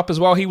steps up as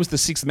well. He was the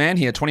sixth man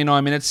here,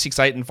 29 minutes, 6,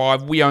 8, and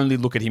 5. We only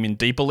look at him in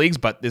deeper leagues,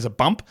 but there's a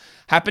bump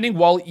happening.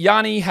 While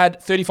Yanni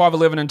had 35,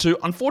 11, and 2.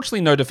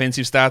 Unfortunately, no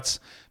defensive stats.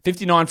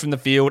 59 from the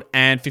field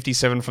and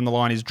 57 from the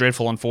line is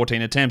dreadful on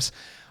 14 attempts.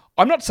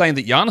 I'm not saying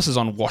that Giannis is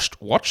on washed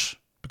watch,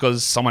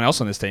 because someone else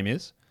on this team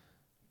is.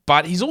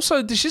 But he's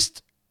also, there's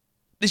just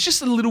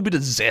a little bit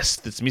of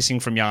zest that's missing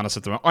from Giannis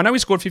at the moment. I know he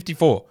scored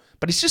 54,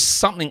 but it's just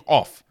something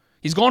off.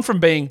 He's gone from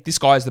being, this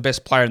guy is the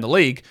best player in the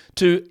league,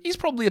 to he's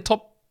probably a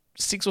top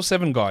 6 or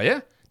 7 guy,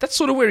 yeah? That's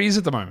sort of where he is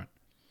at the moment.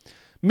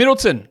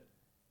 Middleton.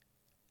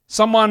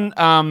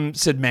 Someone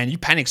said, man, you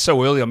panicked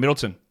so early on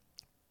Middleton.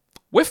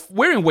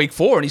 We're in week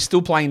 4 and he's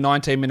still playing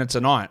 19 minutes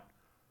a night.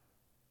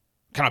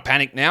 Can I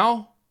panic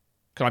now?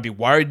 Can I be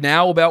worried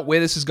now about where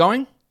this is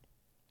going?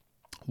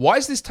 Why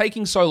is this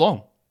taking so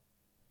long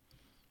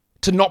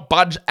to not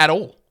budge at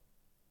all?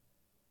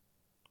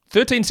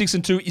 13, 6,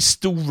 and 2 is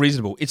still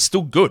reasonable. It's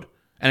still good.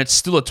 And it's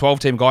still a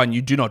 12-team guy and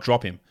you do not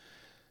drop him.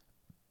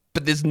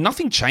 But there's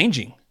nothing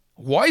changing.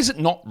 Why is it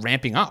not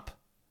ramping up?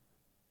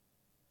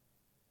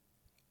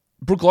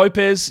 Brook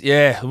Lopez,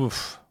 yeah,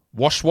 oof.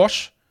 Wash.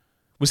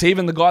 Was he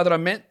even the guy that I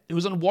meant who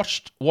was on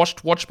washed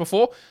watch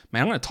before?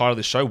 Man, I'm going to title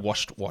this show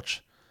Washed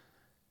Watch.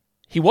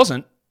 He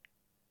wasn't,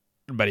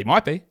 but he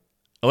might be.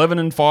 11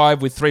 and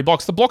 5 with 3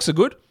 blocks. The blocks are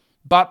good,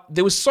 but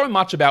there was so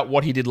much about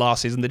what he did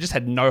last season that just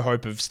had no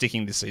hope of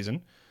sticking this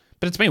season.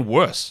 But it's been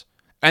worse.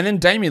 And then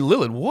Damian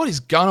Lillard, what is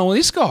going on with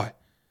this guy?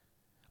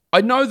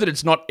 I know that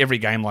it's not every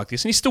game like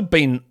this, and he's still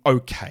been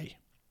okay.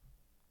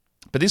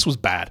 But this was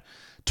bad.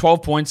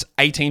 12 points,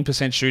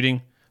 18%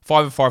 shooting,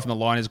 5 of 5 from the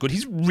line is good.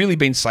 He's really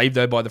been saved,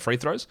 though, by the free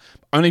throws.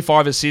 Only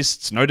 5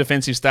 assists, no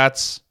defensive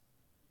stats.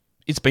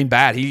 It's been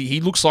bad. He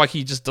looks like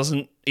he just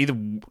doesn't either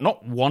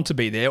not want to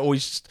be there, or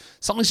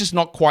something's just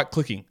not quite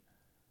clicking.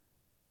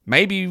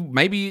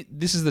 Maybe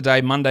this is the day,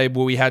 Monday,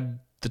 where we had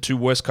the 2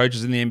 worst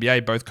coaches in the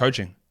NBA both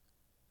coaching.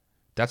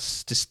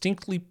 That's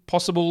distinctly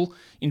possible.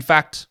 In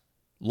fact,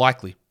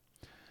 likely.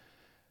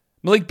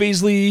 Malik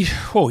Beasley,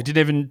 he didn't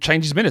even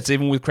change his minutes,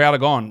 even with Crowder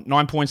gone.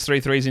 9 points, 3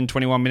 threes in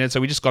 21 minutes. So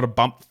we just got a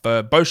bump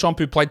for Beauchamp,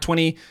 who played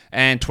 20,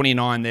 and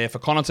 29 there for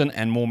Connaughton,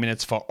 and more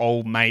minutes for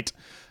old mate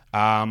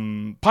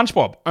Punch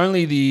Bob.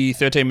 Only the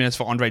 13 minutes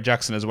for Andre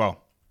Jackson as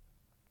well.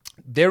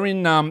 They're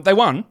in. They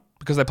won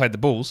because they played the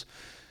Bulls.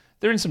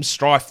 They're in some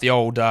strife, the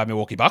old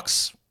Milwaukee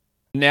Bucks.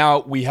 Now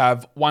we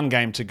have 1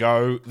 game to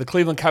go. The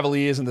Cleveland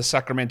Cavaliers and the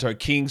Sacramento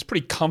Kings.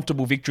 Pretty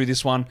comfortable victory,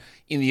 this one,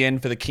 in the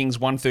end for the Kings,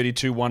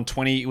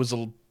 132-120. It was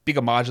a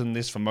bigger margin than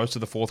this for most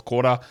of the fourth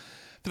quarter.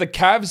 For the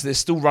Cavs, they're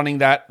still running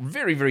that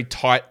very, very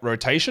tight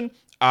rotation.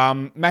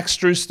 Max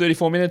Strus,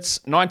 34 minutes,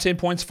 19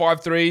 points,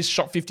 5 threes,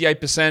 shot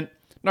 58%.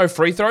 No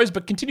free throws,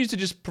 but continues to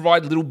just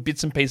provide little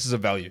bits and pieces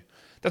of value.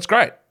 That's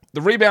great.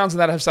 The rebounds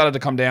and that have started to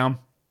come down.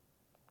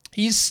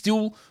 He's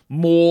still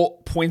more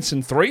points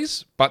and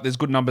threes, but there's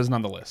good numbers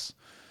nonetheless.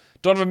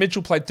 Donovan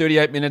Mitchell played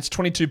 38 minutes,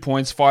 22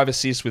 points, 5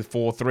 assists with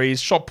 4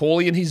 threes. Shot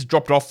poorly, and he's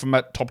dropped off from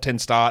a top 10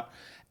 start.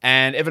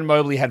 And Evan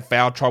Mobley had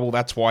foul trouble.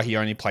 That's why he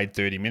only played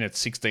 30 minutes,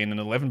 16 and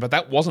 11. But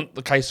that wasn't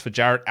the case for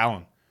Jarrett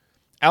Allen.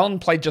 Allen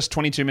played just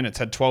 22 minutes,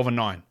 had 12 and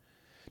 9.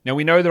 Now,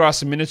 we know there are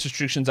some minutes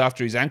restrictions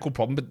after his ankle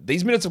problem, but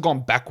these minutes have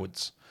gone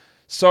backwards.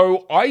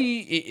 So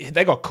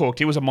they got cooked.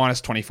 He was a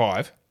minus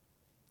 25.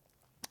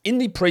 In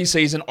the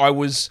preseason, I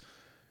was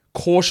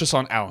cautious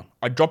on Allen.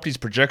 I dropped his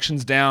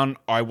projections down.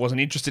 I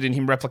wasn't interested in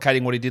him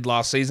replicating what he did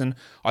last season.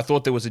 I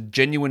thought there was a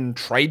genuine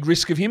trade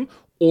risk of him,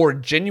 or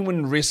a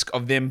genuine risk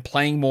of them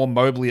playing more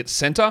Mobley at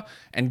center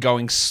and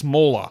going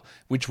smaller,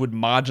 which would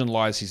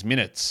marginalize his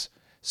minutes.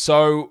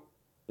 So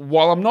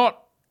while I'm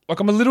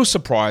a little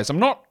surprised, I'm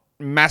not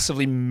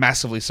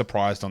massively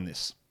surprised on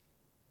this.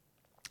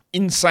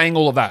 In saying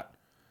all of that,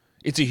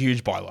 it's a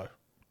huge buy low.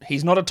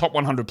 He's not a top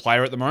 100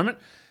 player at the moment,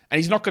 and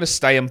he's not going to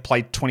stay and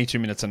play 22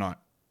 minutes a night.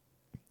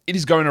 It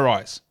is going to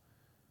rise.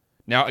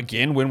 Now,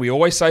 again, when we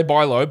always say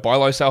buy low,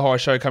 sell high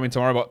show coming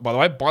tomorrow. By the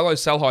way, buy low,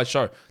 sell high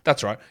show.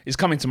 That's right. Is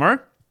coming tomorrow.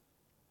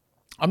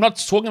 I'm not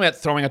talking about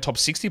throwing a top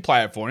 60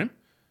 player for him.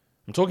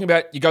 I'm talking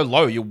about you go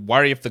low. You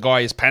worry if the guy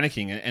is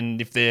panicking and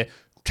if they're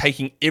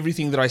taking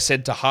everything that I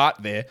said to heart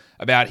there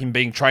about him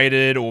being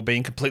traded or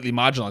being completely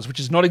marginalized, which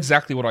is not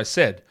exactly what I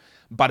said,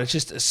 but it's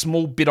just a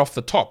small bit off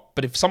the top.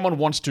 But if someone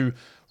wants to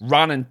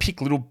run and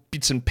pick little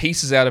bits and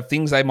pieces out of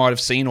things they might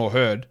have seen or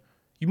heard,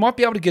 you might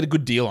be able to get a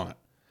good deal on it.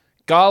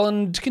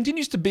 Garland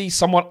continues to be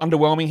somewhat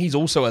underwhelming. He's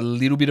also a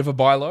little bit of a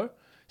buy low.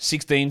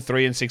 16,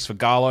 3, and 6 for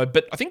Garlo.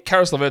 But I think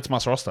Karis LeVert's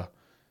must roster.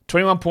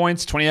 21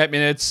 points, 28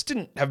 minutes.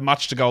 Didn't have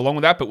much to go along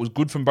with that, but was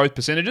good from both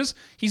percentages.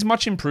 He's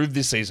much improved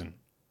this season.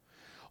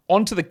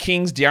 On to the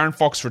Kings. De'Aaron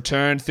Fox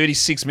returned.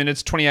 36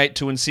 minutes, 28,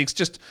 2 and 6.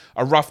 Just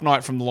a rough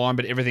night from the line,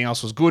 but everything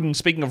else was good. And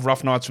speaking of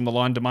rough nights from the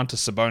line,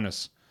 Domantas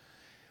Sabonis.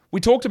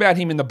 We talked about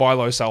him in the buy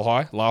low, sell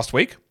high last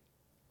week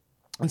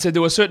and said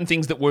there were certain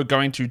things that were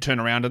going to turn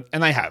around,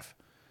 and they have.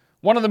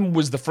 One of them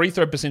was the free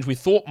throw percentage we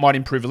thought might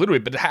improve a little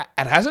bit, but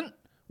it hasn't.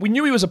 We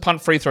knew he was a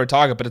punt free throw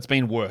target, but it's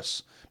been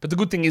worse. But the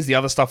good thing is the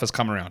other stuff has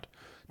come around.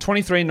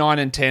 23, 9,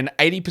 and 10,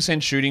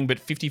 80% shooting, but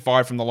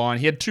 55 from the line.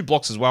 He had 2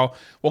 blocks as well.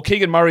 While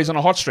Keegan Murray's on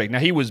a hot streak. Now,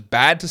 he was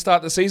bad to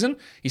start the season.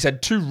 He's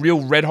had 2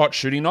 real red-hot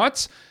shooting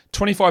nights.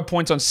 25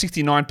 points on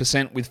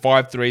 69% with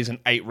 5 threes and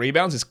 8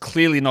 rebounds is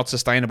clearly not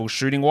sustainable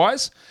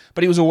shooting-wise,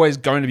 but he was always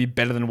going to be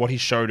better than what he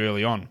showed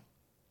early on.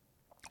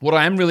 What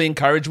I am really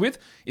encouraged with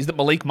is that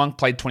Malik Monk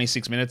played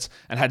 26 minutes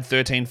and had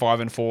 13, 5,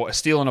 and 4, a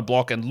steal and a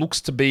block, and looks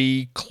to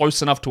be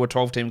close enough to a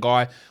 12-team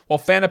guy. While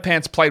Fanta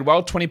Pants played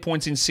well, 20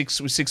 points in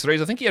 6 with 6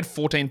 threes. I think he had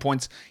 14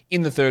 points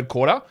in the third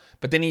quarter,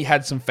 but then he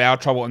had some foul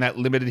trouble and that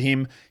limited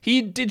him.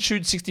 He did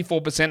shoot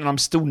 64%, and I'm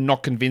still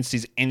not convinced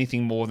he's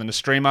anything more than a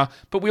streamer,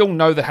 but we all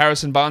know that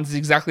Harrison Barnes is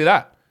exactly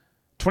that.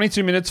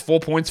 22 minutes, 4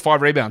 points,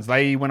 5 rebounds.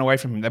 They went away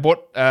from him. They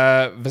brought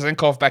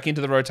Vezenkov back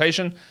into the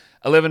rotation.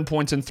 11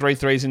 points and 3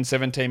 threes in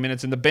 17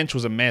 minutes, and the bench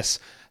was a mess.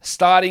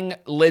 Starting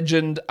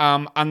legend,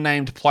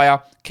 unnamed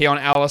player, Keon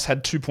Ellis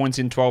had 2 points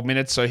in 12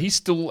 minutes, so he's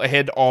still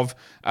ahead of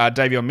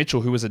Davion Mitchell,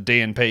 who was a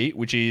DNP,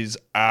 which is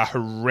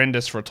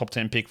horrendous for a top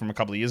 10 pick from a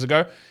couple of years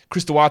ago.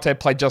 Chris Duarte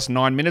played just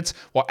 9 minutes,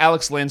 while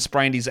Alex Len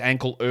sprained his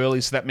ankle early,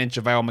 so that meant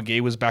JaVale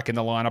McGee was back in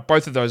the lineup.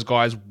 Both of those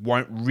guys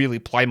won't really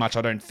play much,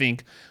 I don't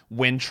think,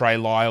 when Trey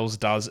Lyles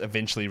does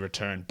eventually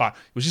return. But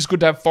it was just good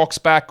to have Fox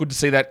back. Good to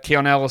see that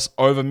Keon Ellis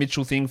over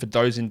Mitchell thing for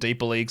those in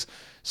deeper leagues,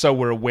 so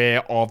we're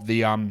aware of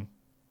the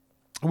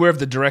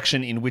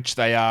direction in which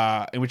they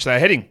are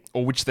heading,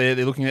 or which they're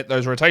looking at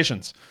those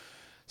rotations.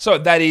 So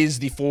that is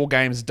the 4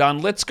 games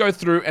done. Let's go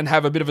through and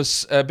have a bit of a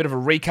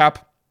recap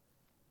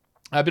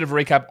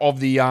of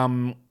the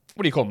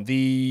what do you call them?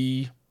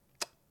 The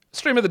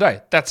stream of the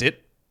day. That's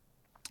it.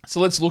 So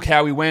let's look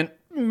how we went.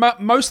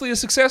 Mostly a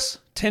success.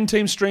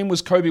 10-team stream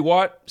was Kobe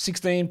White,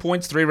 16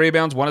 points, 3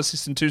 rebounds, 1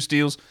 assist and 2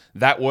 steals.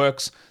 That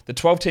works. The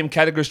 12-team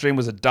category stream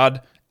was a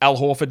dud. Al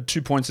Horford,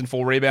 2 points and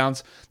 4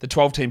 rebounds. The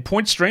 12-team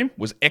point stream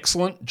was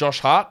excellent. Josh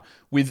Hart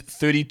with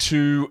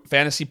 32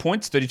 fantasy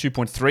points,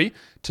 32.3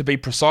 to be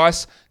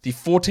precise. The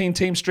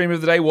 14-team stream of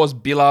the day was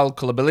Bilal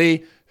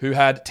Coulibaly, who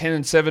had 10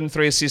 and 7,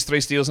 3 assists,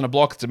 3 steals, and a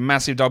block. It's a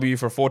massive W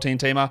for a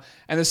 14-teamer.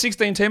 And the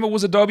 16-teamer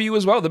was a W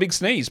as well, the big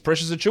sneeze,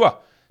 Precious Achiuwa.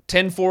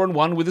 10, 4, and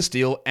 1 with a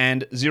steal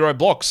and 0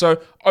 blocks.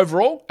 So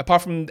overall,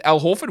 apart from Al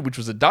Horford, which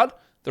was a dud,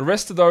 the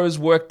rest of those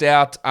worked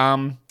out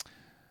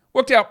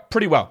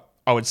pretty well,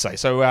 I would say.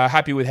 So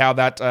happy with how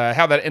that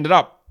ended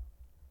up.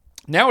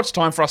 Now it's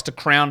time for us to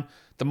crown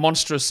the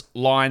monstrous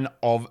line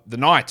of the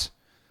night.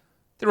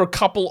 There are a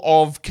couple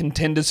of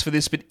contenders for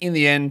this, but in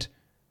the end,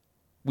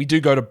 we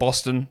do go to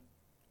Boston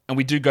and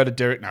we do go to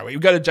Derek. No, we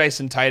go to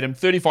Jason Tatum.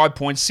 35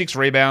 points, 6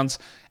 rebounds,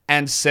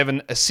 and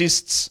 7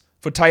 assists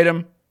for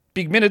Tatum.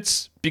 Big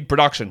minutes, big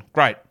production.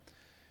 Great.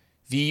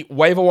 The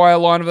waiver wire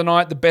line of the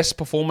night, the best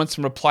performance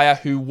from a player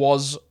who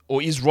was or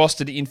is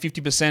rostered in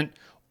 50%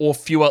 or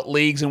fewer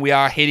leagues, and we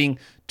are heading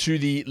to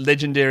the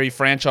legendary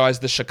franchise,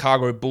 the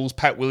Chicago Bulls.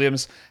 Pat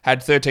Williams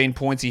had 13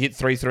 points, he hit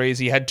 3 threes,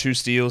 he had 2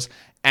 steals,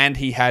 and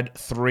he had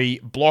 3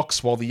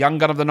 blocks, while the young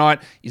gun of the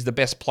night is the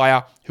best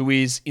player who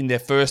is in their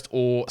first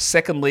or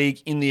second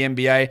league in the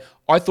NBA.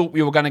 I thought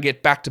we were going to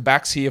get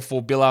back-to-backs here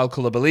for Bilal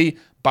Coulibaly,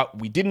 but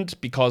we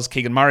didn't because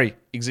Keegan Murray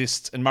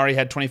exists, and Murray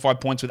had 25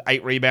 points with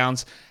 8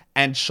 rebounds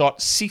and shot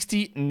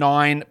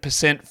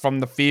 69% from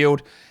the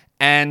field.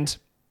 And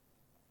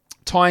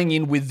tying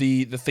in with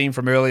the theme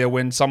from earlier,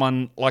 when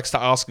someone likes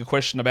to ask a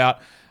question about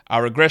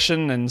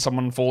regression and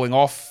someone falling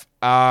off,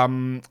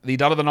 the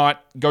dud of the night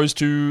goes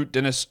to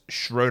Dennis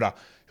Schroeder,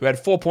 who had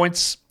 4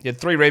 points, he had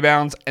 3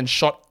 rebounds, and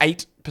shot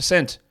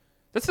 8%.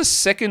 That's the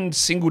second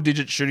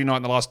single-digit shooting night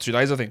in the last 2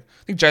 days, I think.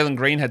 I think Jalen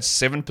Green had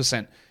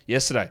 7%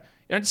 yesterday.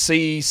 You don't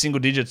see single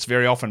digits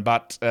very often,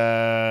 but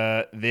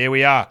there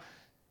we are.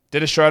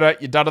 Dennis Schroeder,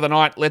 your dud of the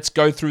night. Let's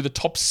go through the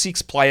top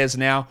 6 players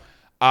now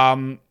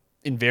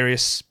in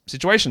various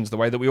situations, the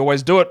way that we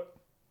always do it.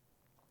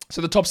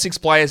 So the top 6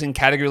 players in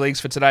category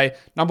leagues for today.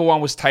 Number 1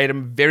 was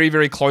Tatum. Very,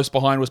 very close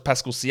behind was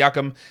Pascal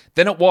Siakam.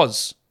 Then it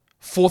was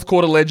fourth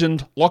quarter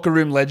legend, locker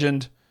room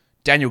legend,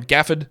 Daniel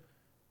Gafford.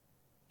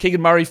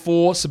 Keegan Murray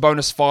 4,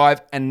 Sabonis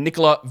 5, and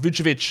Nikola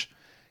Vucevic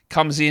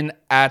comes in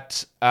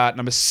at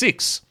number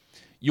 6.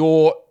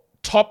 Your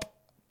top,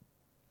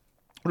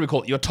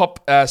 Your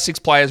top 6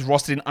 players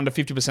rostered in under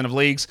 50% of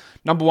leagues.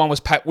 Number 1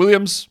 was Pat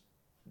Williams.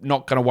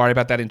 Not going to worry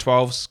about that in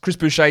 12s. Chris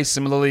Boucher,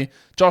 similarly.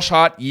 Josh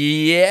Hart,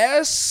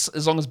 yes.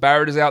 As long as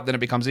Barrett is out, then it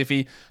becomes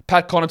iffy.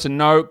 Pat Connaughton,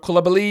 no.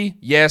 Coulibaly,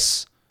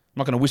 yes. I'm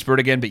not going to whisper it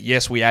again, but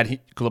yes, we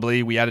add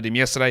Coulibaly. We added him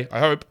yesterday, I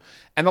hope.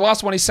 And the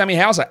last one is Sammy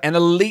Hauser, an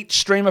elite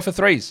streamer for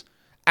threes.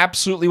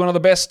 Absolutely one of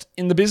the best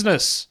in the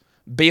business.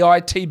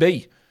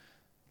 BITB.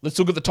 Let's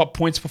look at the top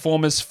points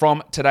performers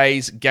from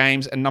today's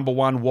games. And number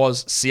 1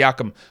 was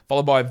Siakam,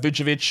 followed by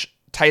Vucevic,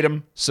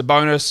 Tatum,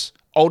 Sabonis,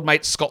 old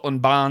mate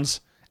Scotland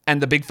Barnes,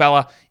 and the big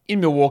fella in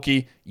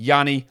Milwaukee,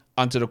 Giannis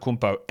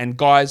Antetokounmpo. And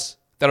guys,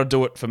 that'll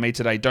do it for me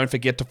today. Don't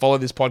forget to follow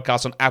this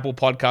podcast on Apple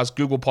Podcasts,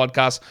 Google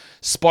Podcasts,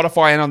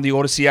 Spotify, and on the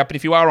Odyssey app. And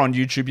if you are on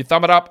YouTube, you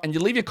thumb it up and you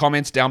leave your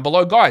comments down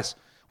below. Guys,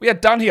 we are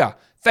done here.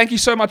 Thank you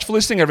so much for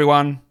listening,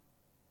 everyone.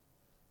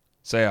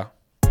 See ya.